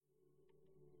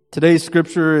Today's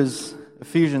scripture is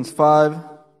Ephesians 5,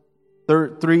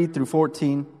 3 through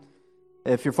 14.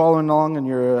 If you're following along in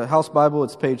your house Bible,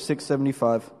 it's page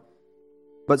 675.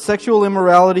 But sexual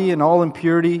immorality and all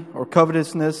impurity or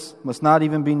covetousness must not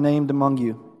even be named among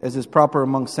you, as is proper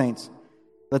among saints.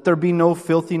 Let there be no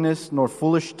filthiness, nor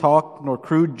foolish talk, nor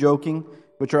crude joking,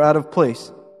 which are out of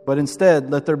place. But instead,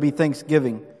 let there be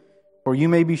thanksgiving. For you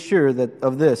may be sure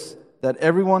that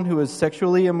everyone who is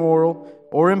sexually immoral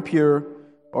or impure,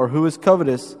 or who is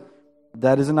covetous,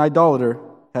 that is an idolater,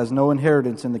 has no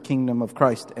inheritance in the kingdom of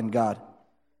Christ and God.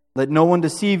 Let no one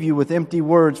deceive you with empty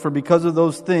words, for because of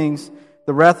those things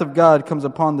the wrath of God comes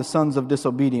upon the sons of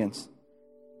disobedience.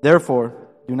 Therefore,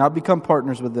 do not become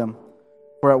partners with them.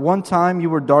 For at one time you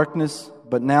were darkness,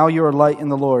 but now you are light in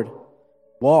the Lord.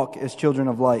 Walk as children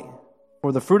of light.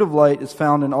 For the fruit of light is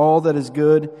found in all that is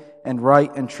good and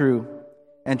right and true.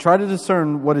 And try to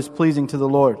discern what is pleasing to the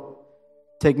Lord.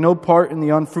 Take no part in the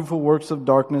unfruitful works of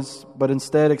darkness, but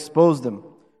instead expose them.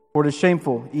 For it is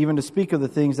shameful even to speak of the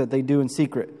things that they do in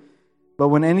secret. But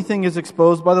when anything is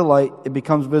exposed by the light, it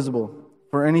becomes visible.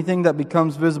 For anything that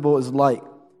becomes visible is light.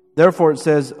 Therefore it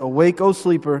says, Awake, O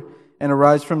sleeper, and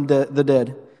arise from the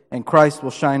dead, and Christ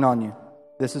will shine on you.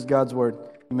 This is God's word.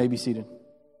 You may be seated.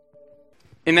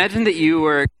 Imagine that you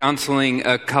were counseling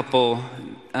a couple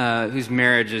whose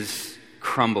marriage is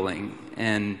crumbling,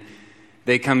 and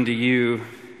they come to you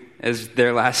as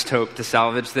their last hope to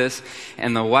salvage this,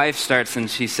 and the wife starts and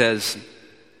she says,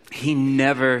 he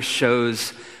never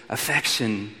shows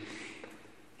affection.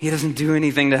 He doesn't do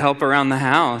anything to help around the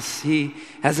house. He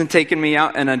hasn't taken me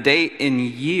out on a date in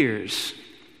years.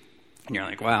 And you're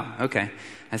like, wow, okay,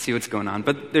 I see what's going on.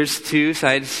 But there's two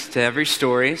sides to every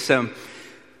story. So,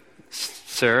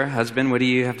 sir, husband, what do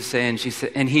you have to say?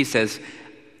 And he says,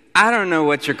 I don't know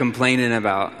what you're complaining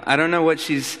about. I don't know what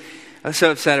she's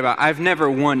so upset about. I've never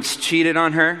once cheated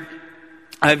on her.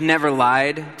 I've never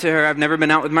lied to her. I've never been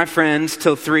out with my friends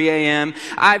till 3 a.m.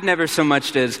 I've never so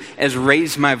much as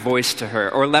raised my voice to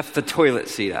her or left the toilet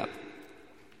seat up.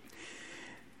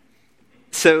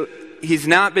 So he's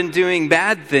not been doing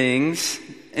bad things,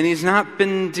 and he's not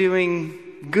been doing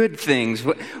good things.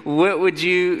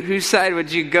 Whose side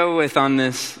would you go with on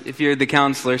this if you're the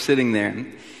counselor sitting there?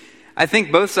 I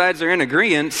think both sides are in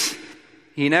agreement.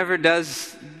 He never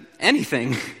does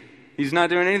anything. He's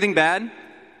not doing anything bad.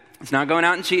 He's not going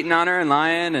out and cheating on her and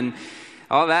lying and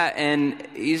all that. And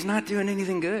he's not doing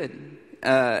anything good.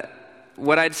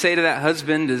 What I'd say to that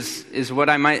husband is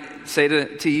what I might say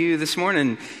to you this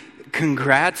morning.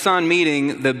 Congrats on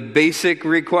meeting the basic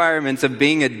requirements of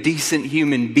being a decent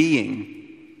human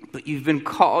being. But you've been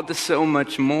called to so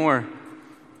much more.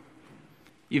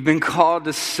 You've been called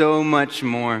to so much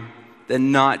more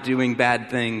than not doing bad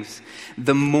things.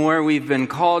 The more we've been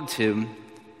called to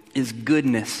is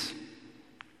goodness.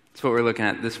 That's what we're looking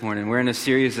at this morning. We're in a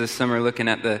series this summer looking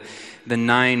at the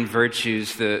 9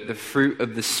 virtues, the fruit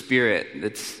of the Spirit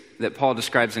that Paul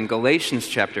describes in Galatians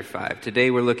chapter 5. Today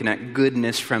we're looking at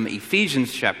goodness from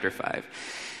Ephesians chapter 5.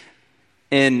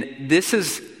 And this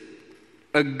is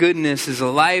a goodness is a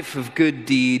life of good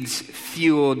deeds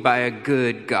fueled by a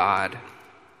good God.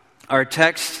 Our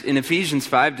text in Ephesians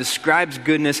 5 describes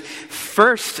goodness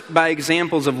first by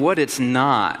examples of what it's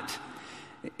not.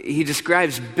 He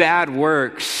describes bad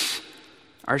works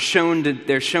they're shown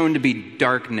to be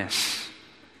darkness.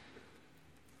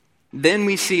 Then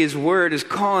we see his word is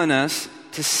calling us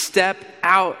to step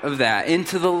out of that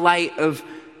into the light of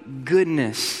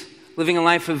goodness. Living a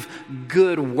life of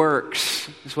good works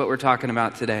is what we're talking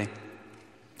about today.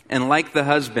 And like the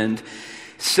husband,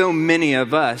 so many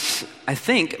of us, I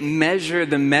think, measure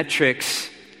the metrics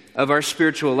of our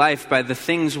spiritual life by the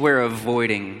things we're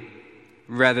avoiding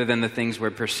rather than the things we're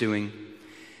pursuing.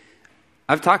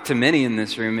 I've talked to many in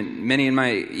this room, and many in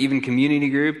my even community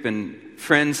group and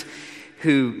friends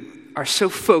who are so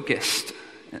focused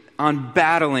on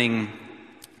battling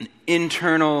an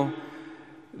internal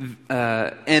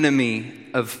enemy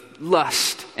of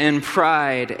lust and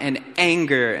pride and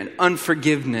anger and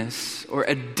unforgiveness or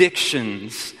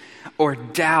addictions or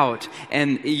doubt.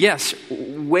 And yes,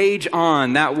 wage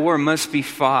on. That war must be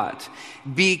fought.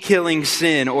 Be killing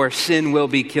sin, or sin will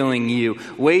be killing you.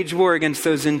 Wage war against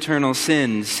those internal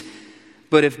sins.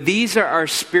 But if these are our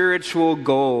spiritual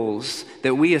goals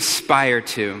that we aspire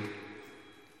to,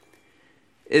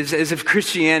 as if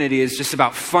Christianity is just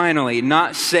about finally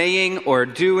not saying or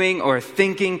doing or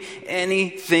thinking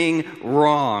anything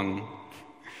wrong.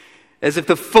 As if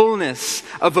the fullness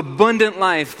of abundant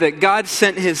life that God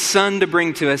sent his Son to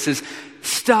bring to us is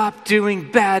stop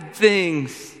doing bad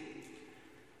things.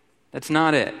 That's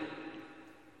not it.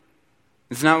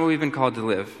 It's not what we've been called to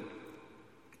live.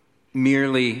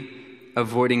 merely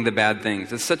avoiding the bad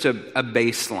things. It's such a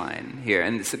baseline here.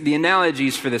 And the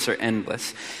analogies for this are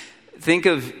endless. Think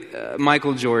of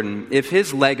Michael Jordan. If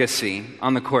his legacy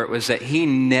on the court was that he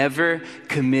never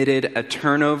committed a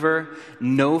turnover,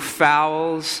 no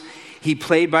fouls, he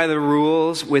played by the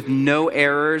rules with no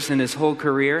errors in his whole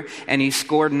career, and he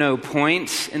scored no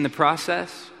points in the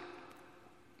process,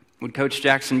 would Coach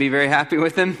Jackson be very happy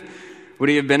with him? Would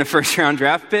he have been a first-round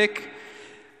draft pick?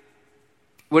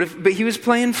 But he was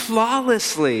playing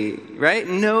flawlessly, right?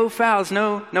 No fouls,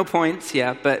 no points,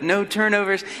 yeah, but no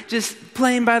turnovers, just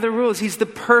playing by the rules. He's the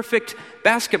perfect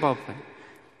basketball player.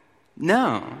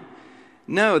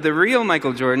 No, the real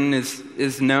Michael Jordan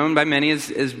is known by many as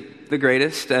the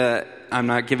greatest. I'm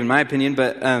not giving my opinion,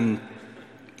 but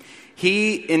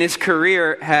he, in his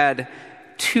career, had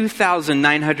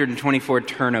 2,924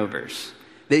 turnovers.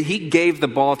 That he gave the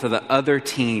ball to the other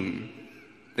team,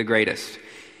 the greatest.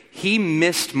 He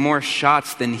missed more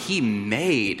shots than he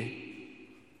made,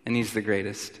 and he's the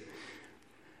greatest.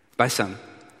 By some.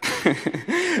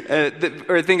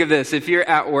 Or think of this, if you're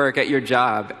at work at your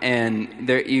job and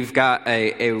you've got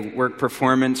a work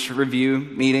performance review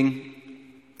meeting,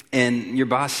 and your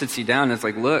boss sits you down and is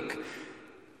like, look,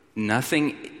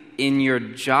 nothing in your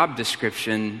job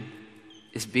description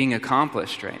is being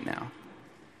accomplished right now.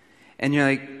 And you're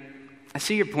like, I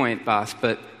see your point, boss,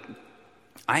 but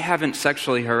I haven't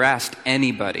sexually harassed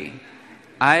anybody.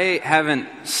 I haven't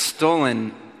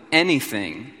stolen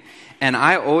anything. And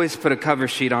I always put a cover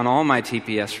sheet on all my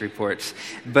TPS reports.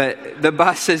 But the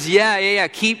boss says, yeah,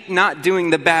 keep not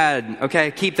doing the bad, okay?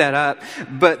 Keep that up.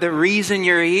 But the reason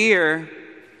you're here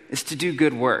is to do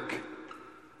good work.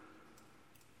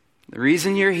 The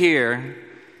reason you're here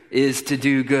is to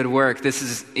do good work. This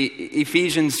is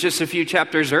Ephesians just a few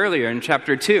chapters earlier in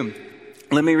chapter 2.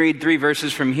 Let me read 3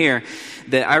 verses from here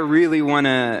that I really want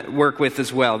to work with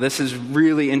as well. This is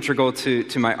really integral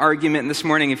to my argument this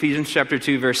morning. Ephesians chapter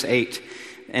 2, verse 8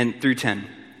 and through 10.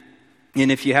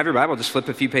 And if you have your Bible, just flip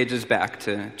a few pages back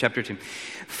to chapter 2.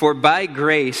 For by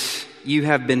grace you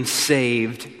have been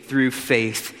saved through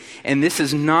faith. And this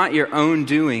is not your own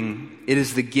doing. It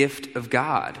is the gift of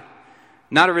God.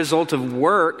 Not a result of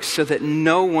works, so that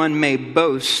no one may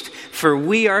boast. For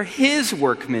we are his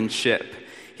workmanship.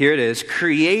 Here it is,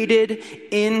 created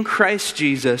in Christ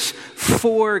Jesus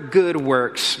for good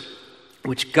works,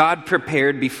 which God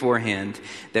prepared beforehand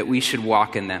that we should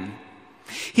walk in them.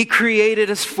 He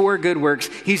created us for good works.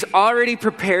 He's already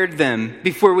prepared them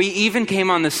before we even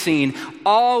came on the scene.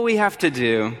 All we have to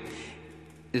do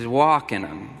is walk in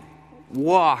them.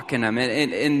 Walk in them.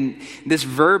 And this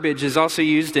verbiage is also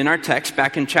used in our text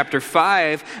back in chapter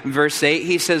 5, verse 8.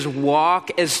 He says,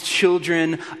 walk as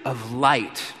children of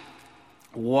light.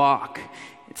 Walk.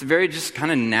 It's a very just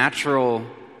kind of natural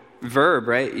verb,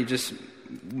 right? You just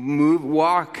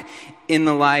walk in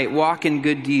the light, walk in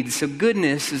good deeds. So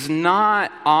goodness is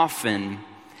not often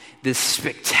this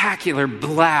spectacular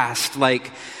blast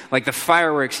like the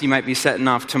fireworks you might be setting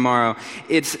off tomorrow.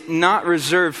 It's not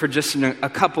reserved for just a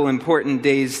couple important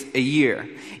days a year.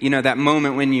 You know, that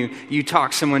moment when you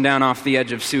talk someone down off the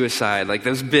edge of suicide, like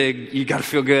those big, you got to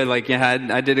feel good, like, yeah,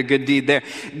 I did a good deed there.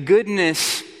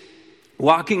 Goodness,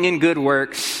 walking in good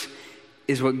works,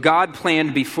 is what God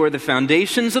planned before the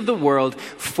foundations of the world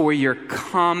for your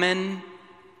common,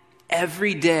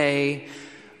 everyday,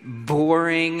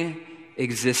 boring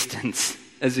existence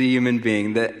as a human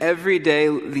being. That every day,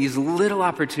 these little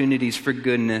opportunities for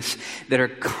goodness that are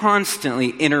constantly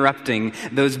interrupting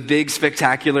those big,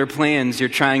 spectacular plans you're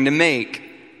trying to make.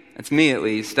 That's me, at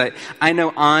least. I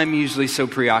know I'm usually so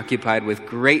preoccupied with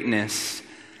greatness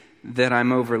that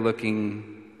I'm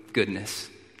overlooking goodness.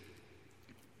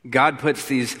 God puts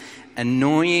these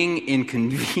annoying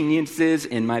inconveniences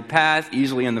in my path,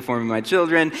 usually in the form of my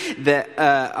children, that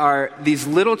are these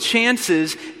little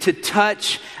chances to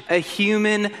touch a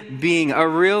human being, a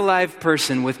real life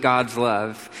person with God's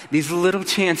love. These little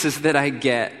chances that I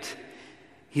get.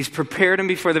 He's prepared them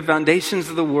before the foundations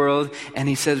of the world, and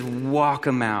he says, walk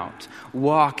them out.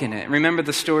 Walk in it. Remember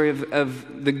the story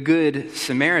of the Good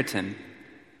Samaritan.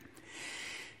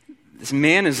 This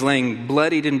man is laying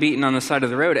bloodied and beaten on the side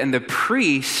of the road, and the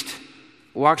priest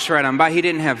walks right on by. He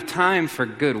didn't have time for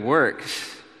good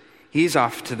works. He's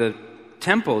off to the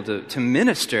temple to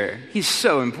minister. He's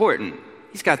so important.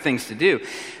 He's got things to do.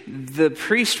 The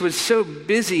priest was so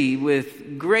busy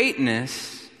with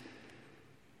greatness,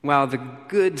 while the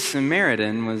Good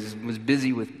Samaritan was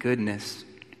busy with goodness.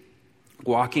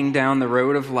 Walking down the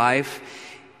road of life,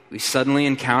 we suddenly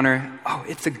encounter,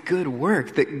 it's a good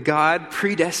work that God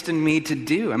predestined me to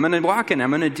do. I'm going to walk in, I'm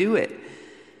going to do it.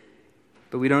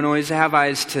 But we don't always have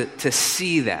eyes to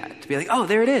see that, to be like, oh,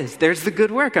 there it is. There's the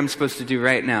good work I'm supposed to do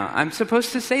right now. I'm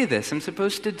supposed to say this. I'm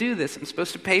supposed to do this. I'm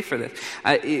supposed to pay for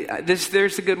this.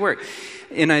 There's the good work.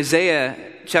 In Isaiah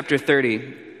chapter 30,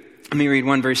 let me read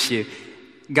one verse to you.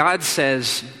 God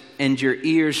says, and your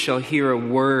ears shall hear a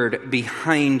word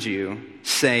behind you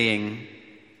saying,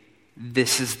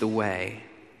 this is the way,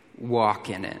 walk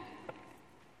in it.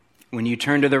 When you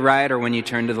turn to the right or when you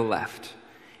turn to the left,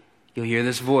 you'll hear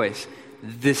this voice.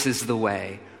 This is the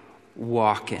way.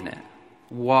 Walk in it.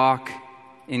 Walk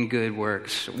in good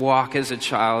works. Walk as a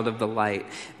child of the light.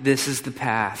 This is the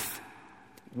path.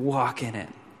 Walk in it.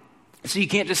 So you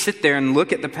can't just sit there and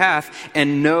look at the path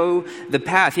and know the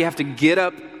path. You have to get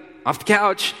up off the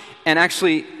couch and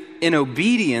actually, in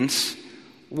obedience,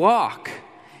 walk.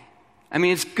 I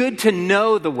mean, it's good to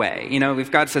know the way. You know,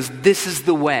 if God says, this is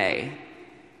the way,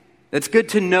 that's good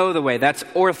to know the way. That's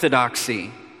orthodoxy,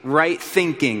 right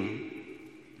thinking.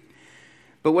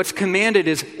 But what's commanded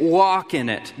is walk in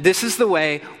it. This is the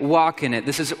way, walk in it.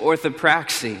 This is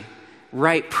orthopraxy,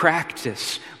 right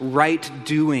practice, right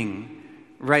doing,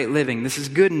 right living. This is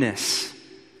goodness,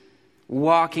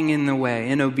 walking in the way,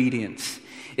 in obedience.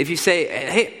 If you say,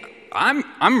 hey,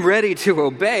 I'm ready to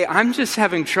obey, I'm just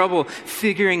having trouble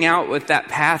figuring out what that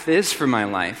path is for my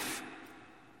life.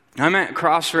 I'm at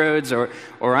crossroads or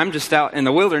I'm just out in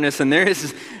the wilderness and there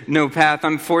is no path.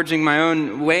 I'm forging my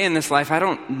own way in this life. I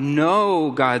don't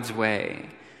know God's way.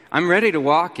 I'm ready to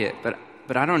walk it, but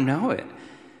I don't know it.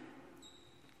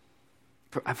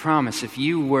 I promise, if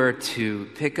you were to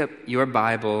pick up your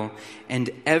Bible and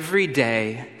every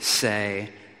day say,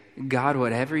 God,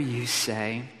 whatever you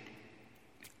say,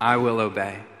 I will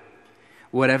obey.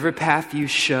 Whatever path you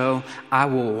show, I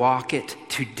will walk it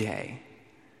today.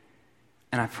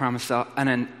 And I promise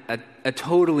a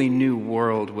totally new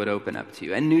world would open up to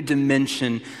you, a new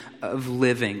dimension of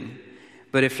living.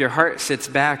 But if your heart sits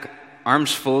back,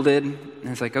 arms folded, and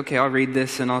it's like, okay, I'll read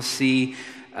this and I'll see,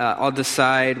 I'll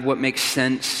decide what makes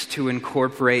sense to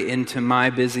incorporate into my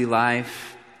busy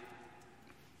life,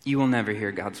 you will never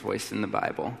hear God's voice in the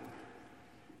Bible.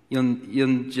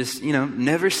 You'll just,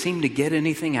 never seem to get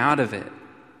anything out of it,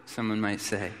 someone might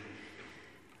say.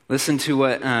 Listen to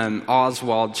what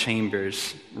Oswald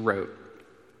Chambers wrote.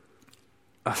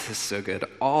 Oh, this is so good.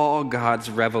 All God's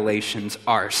revelations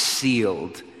are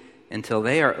sealed until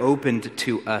they are opened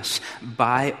to us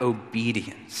by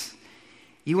obedience.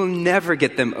 You will never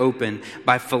get them open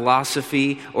by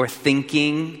philosophy or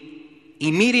thinking.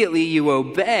 Immediately you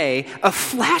obey, a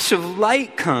flash of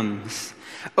light comes.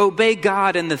 Obey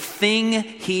God and the thing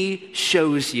He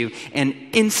shows you, and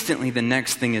instantly the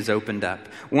next thing is opened up.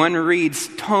 One reads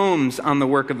tomes on the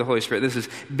work of the Holy Spirit. This is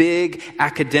big,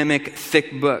 academic,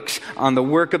 thick books on the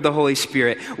work of the Holy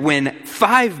Spirit. When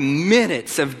 5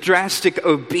 minutes of drastic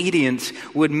obedience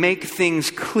would make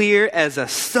things clear as a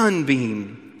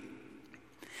sunbeam.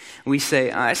 We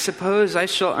say, I suppose I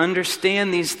shall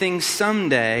understand these things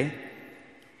someday.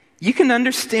 You can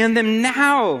understand them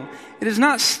now. It is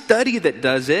not study that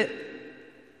does it,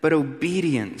 but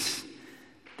obedience.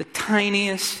 The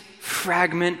tiniest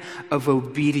fragment of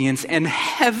obedience, and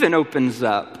heaven opens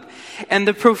up. And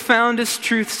the profoundest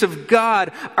truths of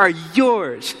God are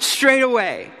yours straight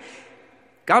away.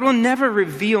 God will never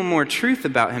reveal more truth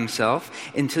about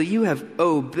Himself until you have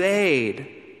obeyed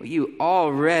what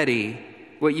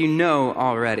you know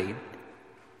already.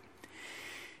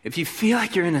 If you feel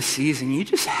like you're in a season, you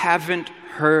just haven't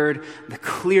heard the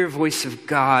clear voice of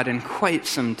God in quite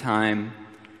some time,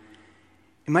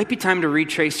 it might be time to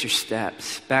retrace your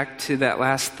steps back to that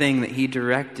last thing that He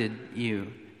directed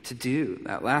you to do,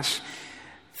 that last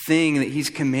thing that He's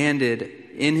commanded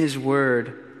in His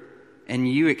Word,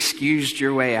 and you excused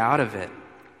your way out of it.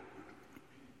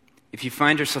 If you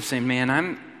find yourself saying, man,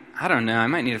 I don't know, I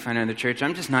might need to find another church,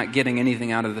 I'm just not getting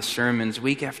anything out of the sermons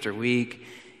week after week,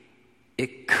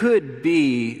 it could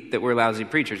be that we're lousy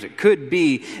preachers. It could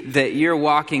be that you're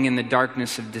walking in the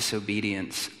darkness of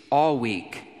disobedience all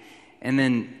week. And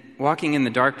then walking in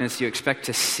the darkness, you expect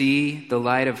to see the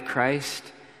light of Christ.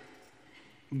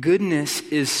 Goodness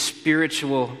is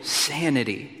spiritual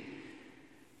sanity.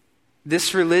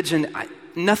 This religion,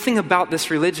 nothing about this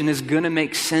religion is going to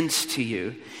make sense to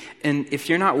you. And if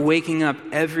you're not waking up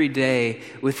every day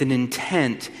with an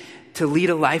intent to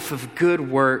lead a life of good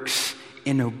works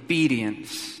in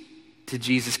obedience to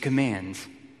Jesus' commands,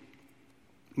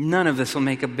 none of this will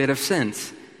make a bit of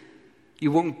sense.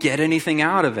 You won't get anything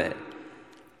out of it.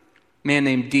 A man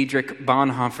named Dietrich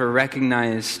Bonhoeffer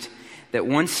recognized that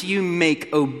once you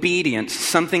make obedience,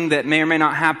 something that may or may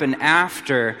not happen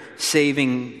after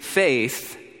saving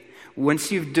faith,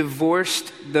 once you've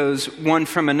divorced those one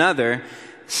from another,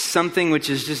 something which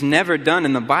is just never done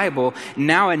in the Bible,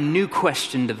 now a new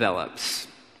question develops.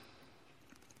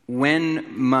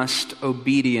 When must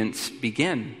obedience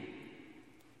begin?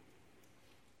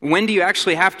 When do you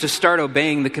actually have to start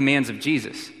obeying the commands of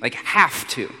Jesus? Like, have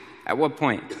to. At what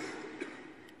point?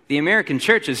 The American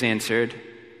church has answered,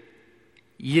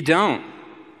 you don't.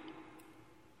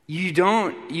 You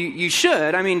don't. You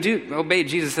should. I mean, obey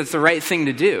Jesus. That's the right thing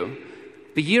to do.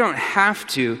 But you don't have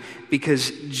to,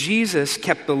 because Jesus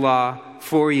kept the law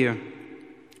for you.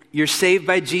 You're saved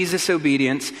by Jesus'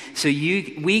 obedience, so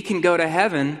we can go to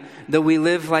heaven, though we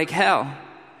live like hell.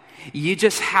 You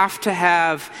just have to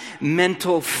have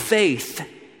mental faith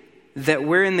that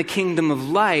we're in the kingdom of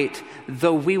light,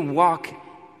 though we walk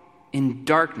in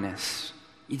darkness.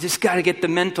 You just got to get the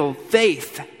mental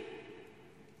faith,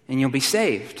 and you'll be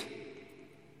saved.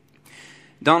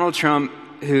 Donald Trump,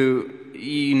 who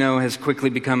has quickly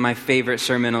become my favorite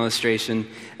sermon illustration,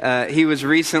 he was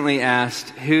recently asked,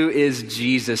 who is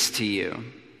Jesus to you?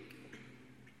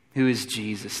 Who is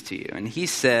Jesus to you? And he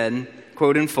said,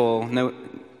 quote in full, no,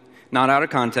 not out of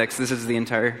context, this is the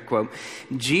entire quote,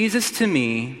 Jesus to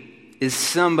me is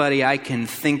somebody I can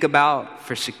think about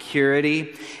for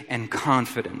security and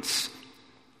confidence.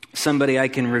 Somebody I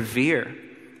can revere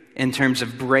in terms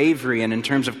of bravery and in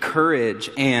terms of courage,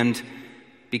 and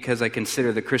because I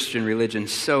consider the Christian religion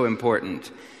so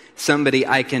important, somebody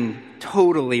I can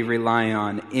totally rely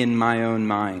on in my own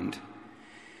mind.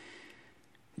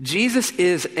 Jesus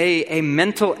is a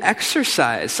mental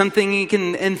exercise, something you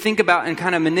can think about and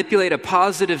kind of manipulate a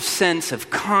positive sense of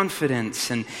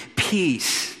confidence and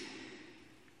peace.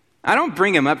 I don't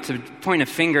bring him up to point a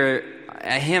finger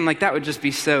at him, like that would just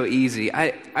be so easy.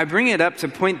 I bring it up to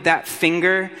point that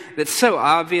finger that's so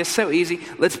obvious, so easy.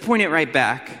 Let's point it right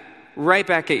back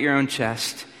at your own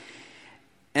chest,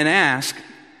 and ask,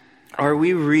 are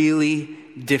we really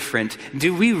different?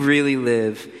 Do we really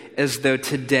live as though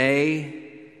today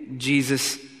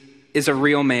Jesus is a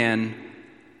real man,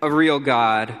 a real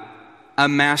God, a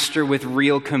master with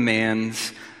real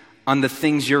commands on the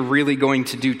things you're really going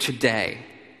to do today?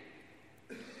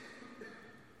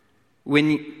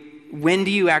 When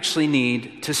do you actually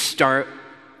need to start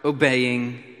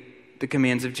obeying the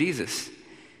commands of Jesus?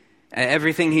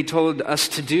 Everything he told us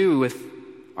to do with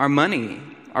our money,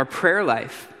 our prayer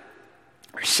life,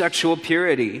 our sexual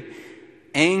purity,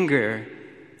 anger,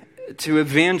 to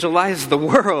evangelize the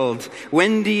world.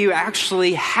 When do you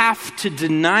actually have to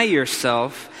deny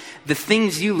yourself the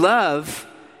things you love,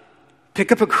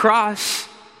 pick up a cross,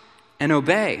 and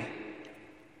obey?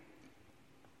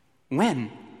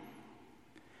 When?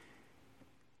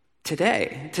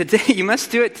 Today. You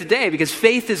must do it today, because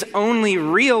faith is only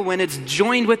real when it's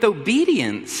joined with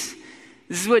obedience.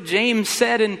 This is what James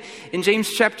said in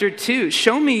James chapter 2.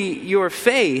 Show me your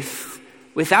faith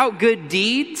without good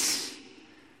deeds.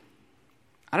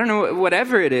 I don't know,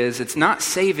 whatever it is, it's not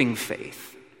saving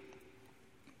faith.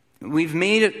 We've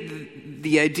made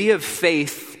the idea of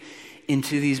faith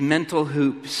into these mental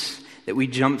hoops that we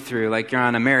jump through, like you're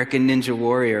on American Ninja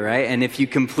Warrior, right? And if you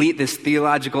complete this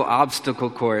theological obstacle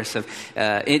course of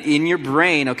in your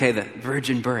brain, okay, the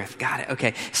virgin birth, got it.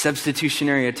 Okay,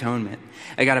 substitutionary atonement.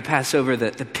 I got to pass over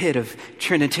the pit of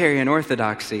Trinitarian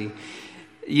orthodoxy.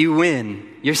 You win.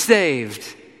 You're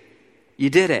saved.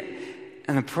 You did it.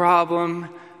 And the problem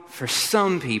for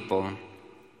some people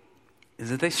is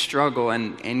that they struggle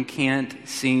and can't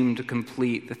seem to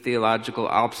complete the theological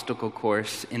obstacle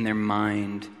course in their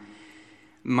mind.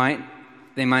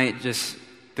 They might just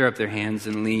throw up their hands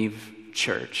and leave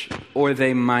church, or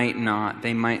they might not.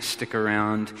 They might stick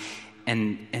around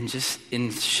and just in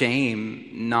shame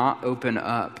not open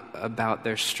up about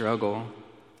their struggle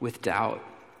with doubt.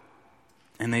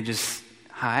 And they just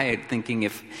hide, thinking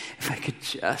if I could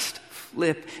just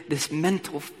flip this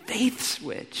mental faith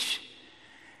switch,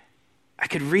 I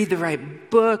could read the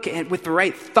right book and with the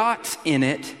right thoughts in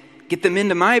it, get them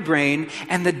into my brain,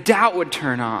 and the doubt would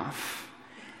turn off.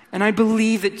 And I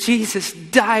believe that Jesus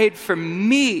died for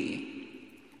me.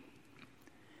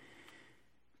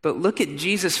 But look at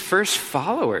Jesus' first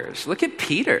followers. Look at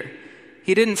Peter.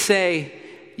 He didn't say,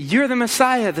 "You're the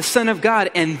Messiah, the Son of God,"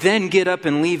 and then get up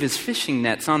and leave his fishing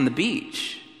nets on the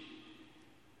beach.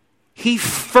 He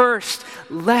first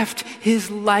left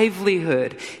his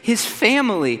livelihood, his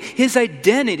family, his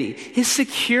identity, his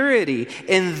security,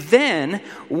 and then,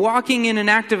 walking in an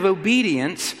act of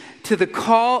obedience to the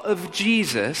call of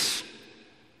Jesus,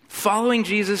 following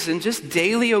Jesus in just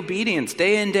daily obedience,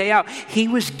 day in, day out, he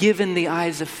was given the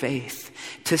eyes of faith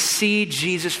to see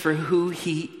Jesus for who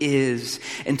he is,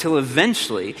 until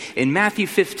eventually, in Matthew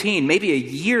 15, maybe a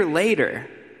year later,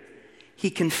 he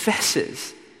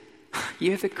confesses,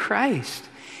 "You're the Christ."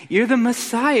 You're the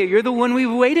Messiah. You're the one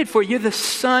we've waited for. You're the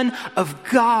Son of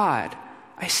God.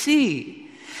 I see.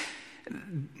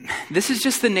 This is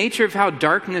just the nature of how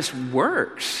darkness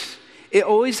works. It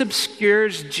always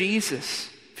obscures Jesus.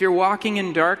 If you're walking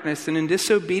in darkness and in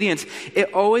disobedience,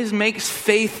 it always makes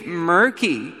faith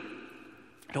murky.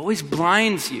 It always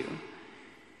blinds you.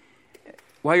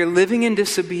 While you're living in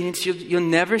disobedience, you'll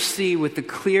never see with the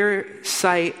clear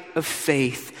sight of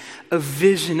faith a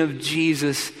vision of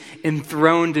Jesus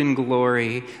enthroned in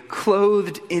glory,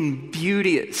 clothed in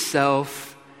beauty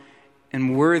itself,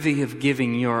 and worthy of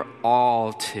giving your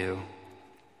all to.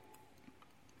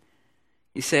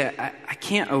 You say, I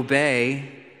can't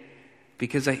obey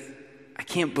because I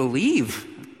can't believe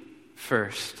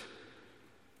first.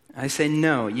 I say,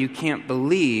 no, you can't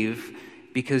believe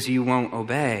because you won't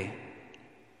obey.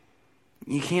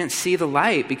 You can't see the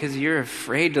light because you're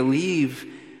afraid to leave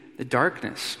the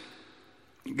darkness.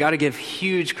 You've got to give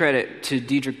huge credit to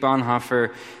Dietrich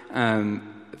Bonhoeffer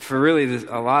for really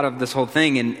a lot of this whole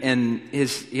thing. And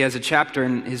he has a chapter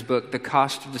in his book, The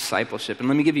Cost of Discipleship. And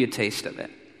let me give you a taste of it,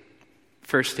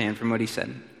 firsthand from what he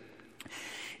said.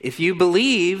 If you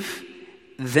believe,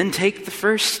 then take the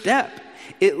first step.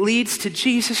 It leads to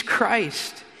Jesus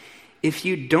Christ. If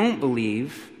you don't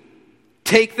believe,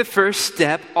 take the first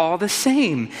step all the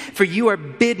same, for you are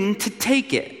bidden to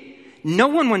take it. No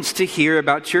one wants to hear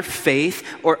about your faith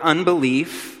or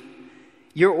unbelief.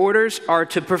 Your orders are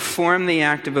to perform the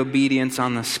act of obedience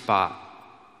on the spot.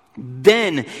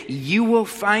 Then you will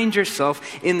find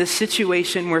yourself in the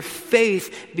situation where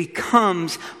faith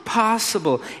becomes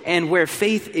possible and where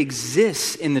faith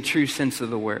exists in the true sense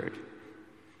of the word.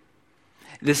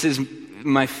 This is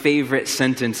my favorite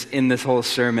sentence in this whole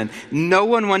sermon. No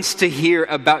one wants to hear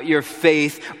about your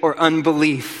faith or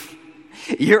unbelief.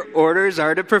 Your orders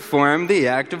are to perform the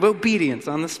act of obedience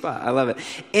on the spot. I love it.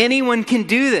 Anyone can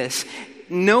do this.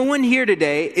 No one here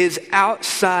today is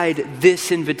outside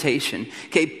this invitation.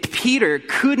 Okay, Peter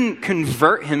couldn't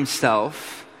convert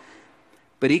himself,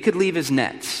 but he could leave his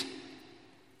nets.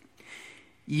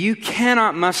 You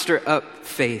cannot muster up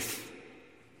faith,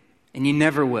 and you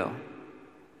never will.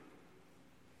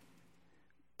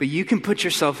 But you can put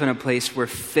yourself in a place where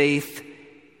faith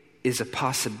is a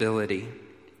possibility.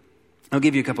 I'll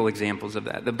give you a couple examples of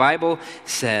that. The Bible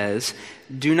says,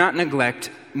 do not neglect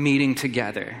meeting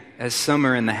together, as some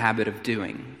are in the habit of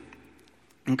doing.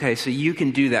 Okay, so you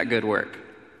can do that good work.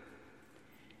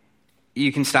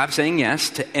 You can stop saying yes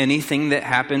to anything that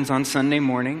happens on Sunday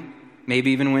morning,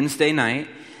 maybe even Wednesday night,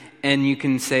 and you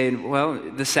can say, well,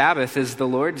 the Sabbath is the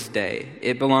Lord's day.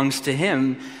 It belongs to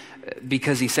Him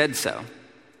because He said so.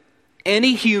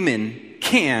 Any human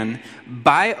can,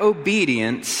 by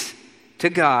obedience to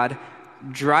God,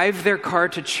 drive their car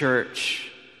to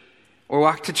church or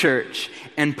walk to church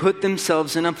and put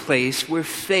themselves in a place where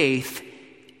faith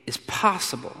is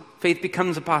possible. Faith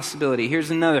becomes a possibility. Here's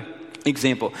another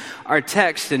example. Our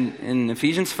text in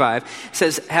Ephesians 5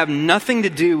 says, have nothing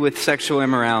to do with sexual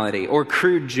immorality or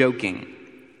crude joking.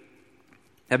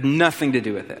 Have nothing to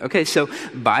do with it. Okay, so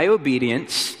by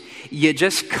obedience, you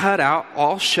just cut out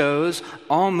all shows,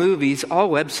 all movies, all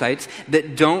websites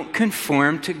that don't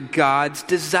conform to God's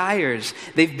desires.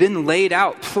 They've been laid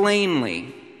out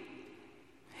plainly.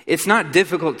 It's not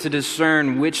difficult to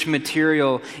discern which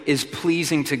material is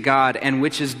pleasing to God and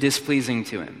which is displeasing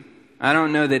to Him. I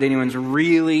don't know that anyone's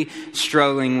really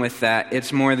struggling with that.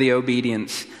 It's more the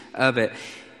obedience of it.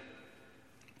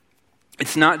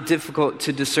 It's not difficult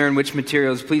to discern which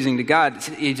material is pleasing to God.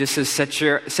 He just says,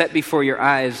 set before your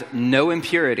eyes no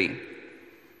impurity.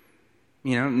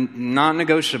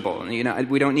 Non-negotiable.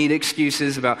 We don't need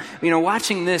excuses about,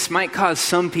 watching this might cause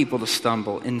some people to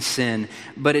stumble in sin,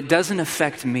 but it doesn't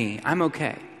affect me. I'm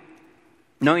okay.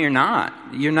 No, you're not.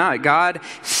 You're not. God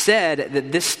said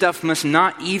that this stuff must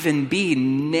not even be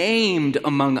named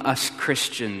among us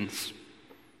Christians.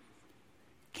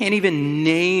 Can't even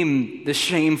name the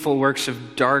shameful works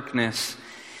of darkness.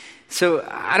 So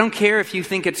I don't care if you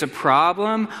think it's a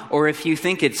problem or if you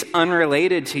think it's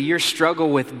unrelated to your struggle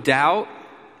with doubt.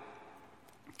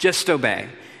 Just obey,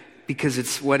 because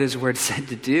it's what His Word said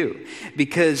to do.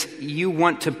 Because you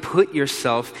want to put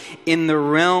yourself in the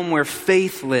realm where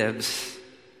faith lives.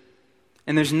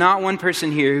 And there's not one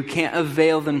person here who can't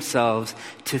avail themselves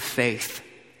to faith.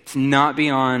 It's not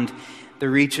beyond the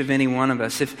reach of any one of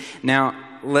us. Now,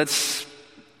 let's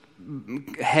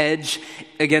hedge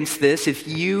against this. If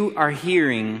you are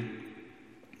hearing,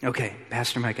 okay,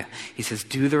 Pastor Micah, he says,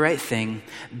 do the right thing,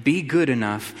 be good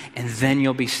enough, and then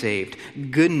you'll be saved.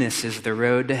 Goodness is the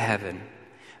road to heaven.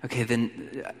 Okay,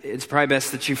 then it's probably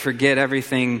best that you forget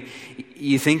everything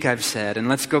you think I've said. And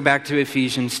let's go back to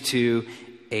Ephesians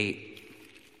 2:8.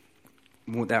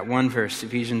 That one verse,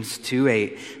 Ephesians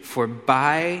 2:8, for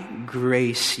by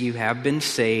grace you have been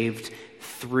saved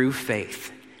through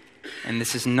faith. And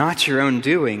this is not your own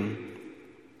doing,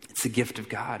 it's the gift of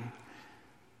God.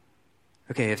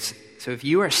 Okay, so if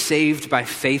you are saved by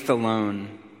faith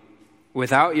alone,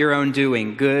 without your own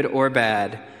doing, good or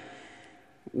bad,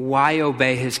 why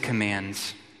obey his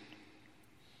commands?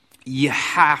 You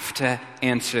have to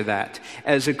answer that.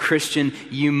 As a Christian,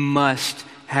 you must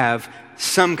have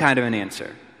some kind of an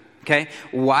answer. Okay?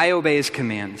 Why obey his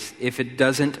commands if it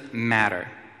doesn't matter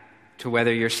to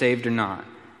whether you're saved or not?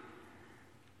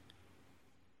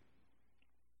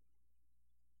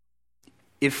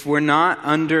 If we're not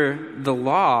under the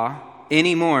law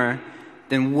anymore,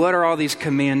 then what are all these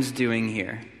commands doing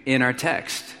here in our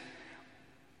text?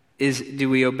 Do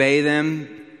we obey them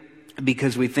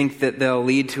because we think that they'll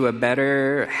lead to a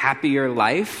better, happier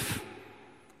life?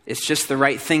 It's just the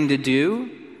right thing to do?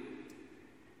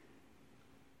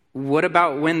 What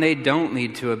about when they don't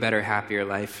lead to a better, happier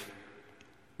life?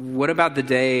 What about the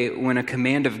day when a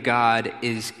command of God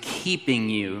is keeping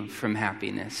you from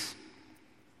happiness?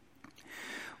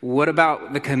 What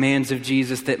about the commands of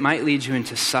Jesus that might lead you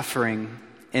into suffering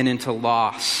and into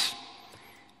loss?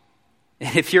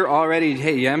 And if you're already,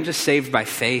 hey, I'm just saved by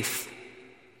faith.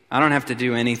 I don't have to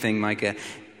do anything, Micah.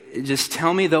 Just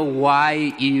tell me why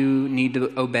you need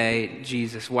to obey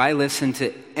Jesus. Why listen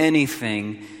to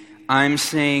anything I'm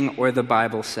saying or the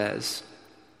Bible says?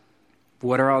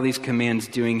 What are all these commands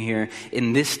doing here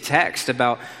in this text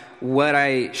about what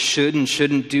I should and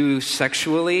shouldn't do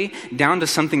sexually, down to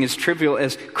something as trivial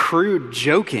as crude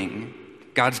joking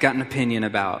God's got an opinion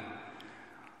about?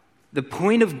 The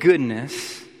point of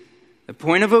goodness, the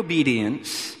point of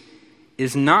obedience,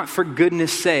 is not for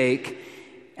goodness sake,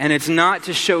 and it's not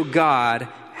to show God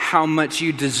how much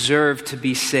you deserve to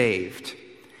be saved.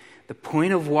 The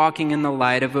point of walking in the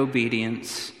light of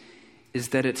obedience is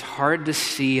that it's hard to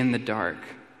see in the dark.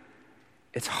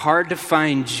 It's hard to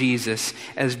find Jesus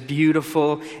as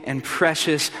beautiful and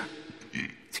precious,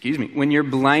 when you're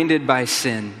blinded by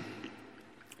sin.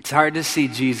 It's hard to see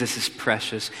Jesus as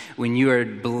precious when you are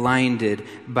blinded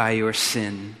by your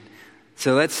sin.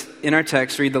 So let's, in our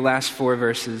text, read the last 4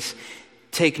 verses.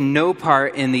 Take no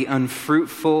part in the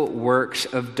unfruitful works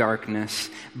of darkness,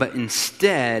 but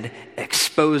instead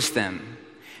expose them.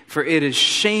 For it is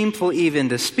shameful even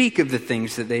to speak of the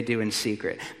things that they do in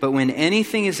secret. But when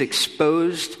anything is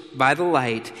exposed by the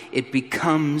light, it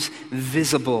becomes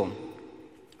visible.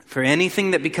 For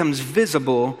anything that becomes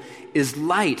visible is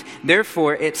light.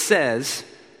 Therefore it says,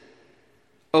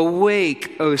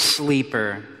 awake, O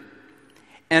sleeper,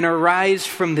 and arise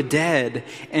from the dead,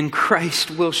 and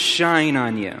Christ will shine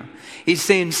on you. He's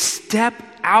saying, step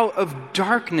out of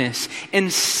darkness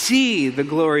and see the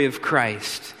glory of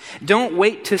Christ. Don't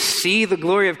wait to see the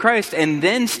glory of Christ and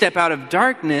then step out of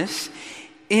darkness.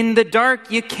 In the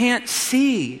dark, you can't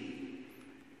see.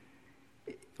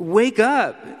 Wake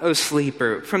up, O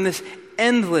sleeper, from this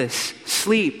endless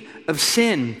sleep of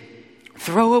sin.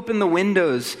 Throw open the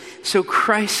windows so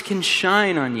Christ can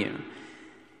shine on you.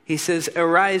 He says,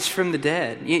 arise from the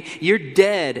dead. You're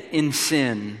dead in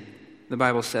sin, the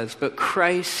Bible says, but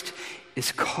Christ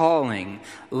is calling.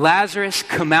 Lazarus,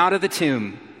 come out of the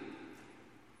tomb.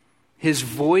 His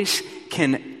voice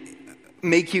can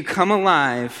make you come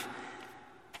alive,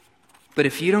 but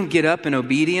if you don't get up in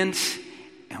obedience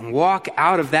and walk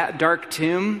out of that dark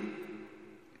tomb,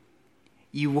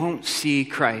 you won't see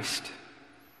Christ.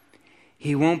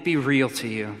 He won't be real to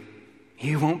you.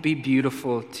 He won't be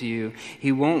beautiful to you.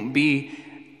 He won't be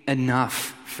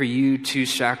enough for you to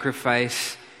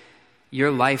sacrifice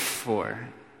your life for.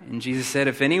 And Jesus said,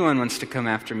 if anyone wants to come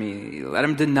after me, let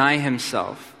him deny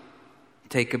himself,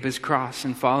 take up his cross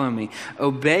and follow me.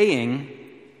 Obeying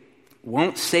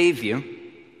won't save you,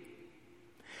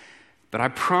 but I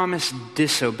promise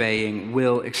disobeying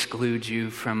will exclude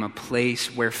you from a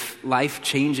place where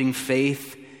life-changing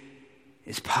faith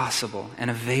is possible and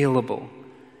available.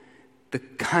 The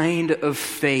kind of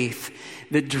faith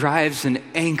that drives an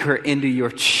anchor into your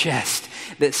chest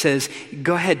that says,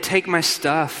 go ahead, take my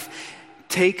stuff,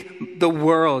 take the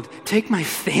world, take my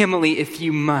family if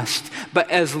you must, but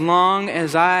as long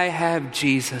as I have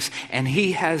Jesus and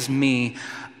he has me,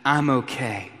 I'm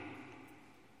okay.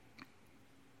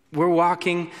 We're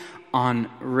walking on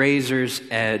razor's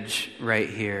edge right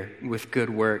here with good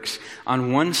works.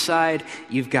 On one side,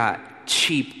 you've got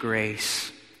cheap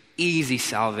grace, easy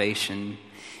salvation.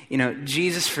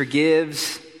 Jesus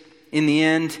forgives. In the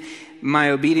end,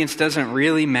 my obedience doesn't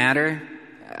really matter.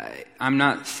 I'm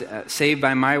not saved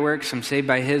by my works. I'm saved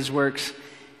by his works.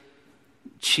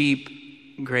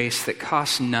 Cheap grace that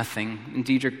costs nothing. And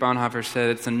Dietrich Bonhoeffer said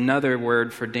it's another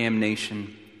word for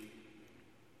damnation.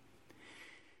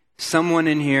 Someone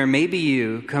in here, maybe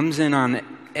you, comes in on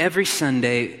every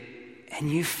Sunday and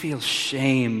you feel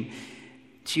shame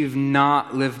that you've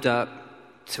not lived up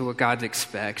to what God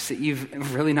expects, that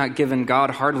you've really not given God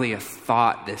hardly a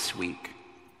thought this week.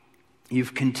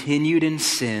 You've continued in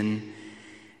sin.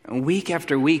 And week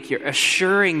after week, you're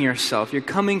assuring yourself, you're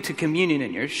coming to communion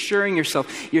and you're assuring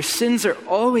yourself your sins are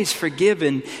always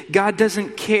forgiven. God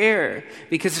doesn't care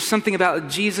because of something about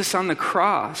Jesus on the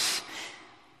cross.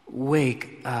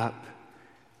 Wake up.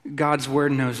 God's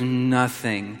word knows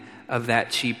nothing of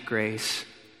that cheap grace.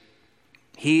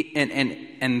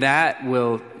 And that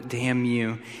will damn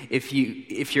you if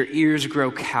your ears grow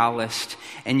calloused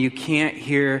and you can't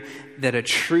hear that a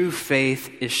true faith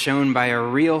is shown by a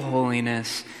real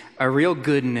holiness, a real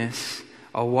goodness,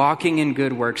 a walking in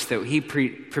good works that he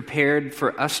prepared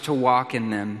for us to walk in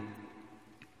them.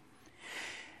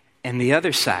 And the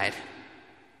other side,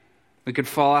 we could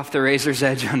fall off the razor's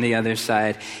edge on the other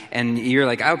side. And you're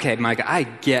like, okay, Micah, I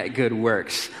get good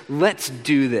works. Let's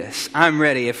do this. I'm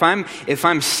ready. If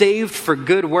I'm saved for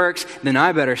good works, then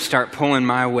I better start pulling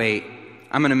my weight.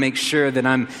 I'm going to make sure that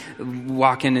I'm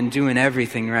walking and doing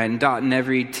everything right and dotting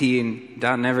every T and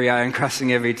dotting every I and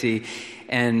crossing every T.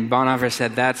 And Bonhoeffer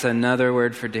said that's another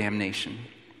word for damnation.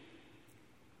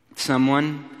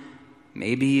 Someone,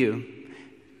 maybe you,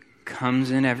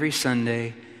 comes in every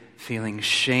Sunday feeling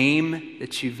shame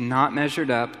that you've not measured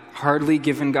up, hardly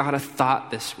given God a thought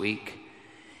this week,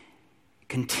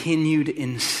 continued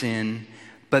in sin.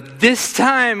 But this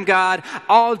time, God,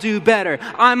 I'll do better.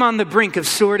 I'm on the brink of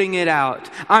sorting it out.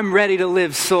 I'm ready to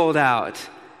live sold out.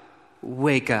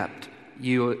 Wake up,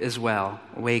 you as well.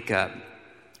 Wake up.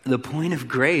 The point of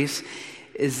grace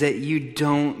is that you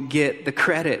don't get the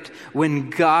credit. When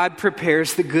God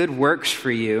prepares the good works for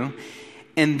you,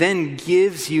 and then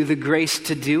gives you the grace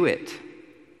to do it.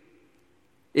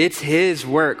 It's his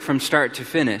work from start to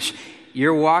finish.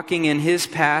 You're walking in his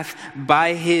path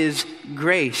by his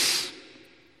grace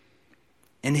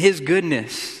and his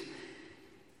goodness.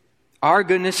 Our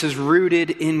goodness is rooted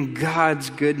in God's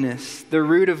goodness. The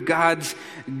root of God's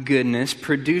goodness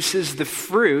produces the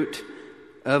fruit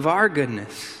of our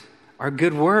goodness, our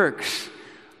good works,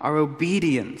 our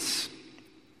obedience.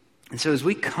 And so as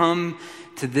we come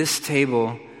to this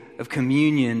table of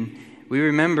communion, we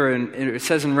remember, and it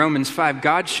says in Romans 5,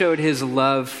 God showed his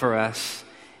love for us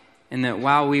in that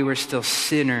while we were still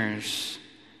sinners,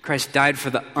 Christ died for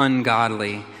the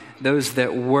ungodly, those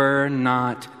that were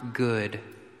not good.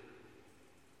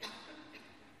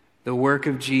 The work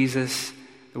of Jesus,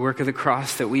 the work of the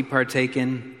cross that we partake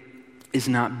in, is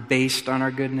not based on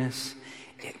our goodness.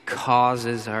 It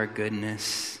causes our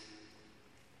goodness.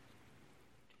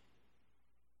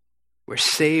 We're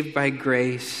saved by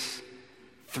grace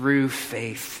through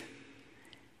faith.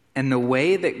 And the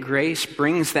way that grace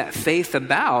brings that faith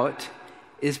about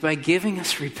is by giving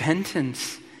us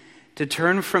repentance, to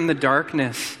turn from the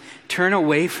darkness, turn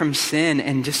away from sin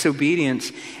and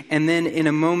disobedience. And then in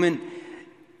a moment,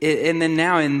 and then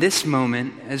now in this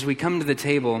moment, as we come to the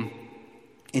table,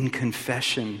 in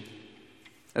confession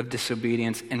of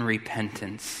disobedience and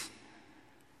repentance.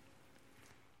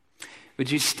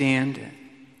 Would you stand?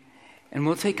 And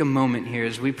we'll take a moment here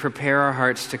as we prepare our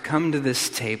hearts to come to this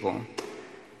table.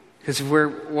 Because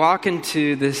we're walking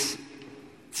to this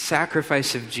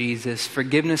sacrifice of Jesus,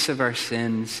 forgiveness of our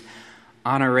sins,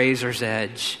 on a razor's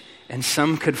edge. And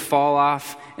some could fall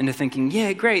off into thinking,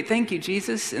 yeah, great, thank you,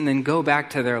 Jesus, and then go back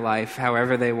to their life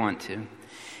however they want to.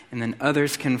 And then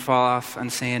others can fall off on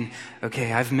saying,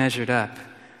 okay, I've measured up.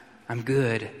 I'm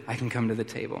good. I can come to the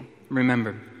table.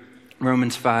 Remember,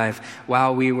 Romans 5,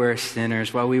 while we were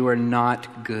sinners, while we were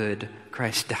not good,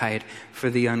 Christ died for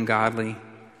the ungodly.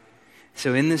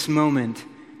 So in this moment,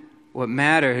 what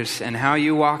matters and how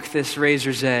you walk this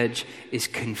razor's edge is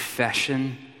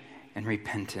confession and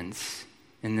repentance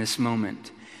in this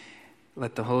moment.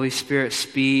 Let the Holy Spirit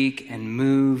speak and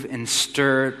move and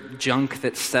stir junk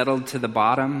that's settled to the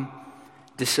bottom,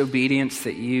 disobedience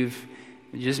that you've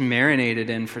just marinated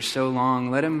in for so long.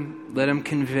 Let him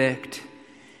convict.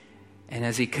 And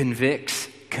as he convicts,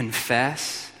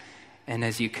 confess. And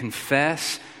as you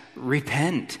confess,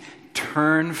 repent.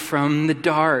 Turn from the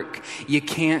dark. You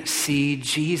can't see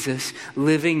Jesus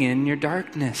living in your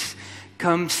darkness.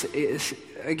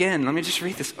 Again, let me just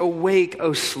read this. Awake,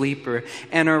 O sleeper,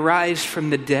 and arise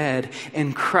from the dead,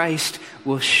 and Christ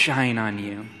will shine on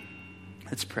you.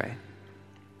 Let's pray.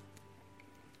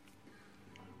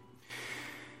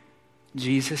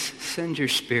 Jesus, send your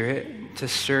Spirit to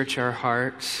search our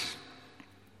hearts,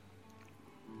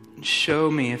 Show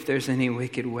me if there's any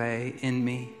wicked way in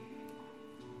me.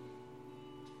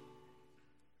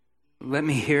 Let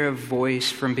me hear a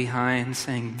voice from behind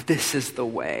saying, this is the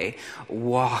way,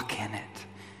 walk in it.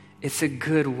 It's a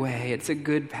good way, it's a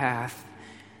good path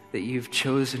that you've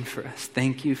chosen for us.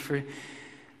 Thank you for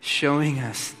showing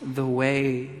us the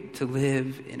way to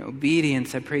live in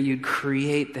obedience. I pray you'd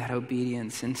create that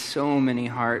obedience in so many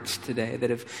hearts today that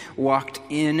have walked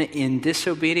in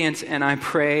disobedience, and I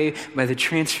pray by the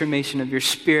transformation of your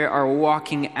Spirit are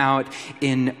walking out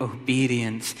in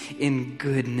obedience, in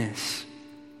goodness.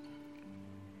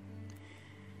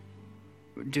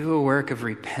 Do a work of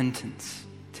repentance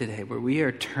today where we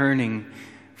are turning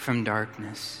from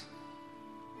darkness.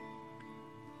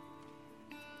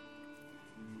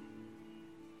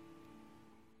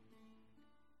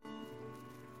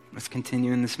 Let's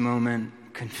continue in this moment,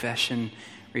 confession,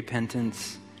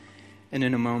 repentance. And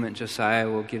in a moment, Josiah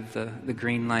will give the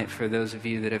green light for those of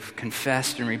you that have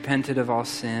confessed and repented of all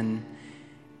sin.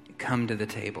 Come to the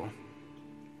table.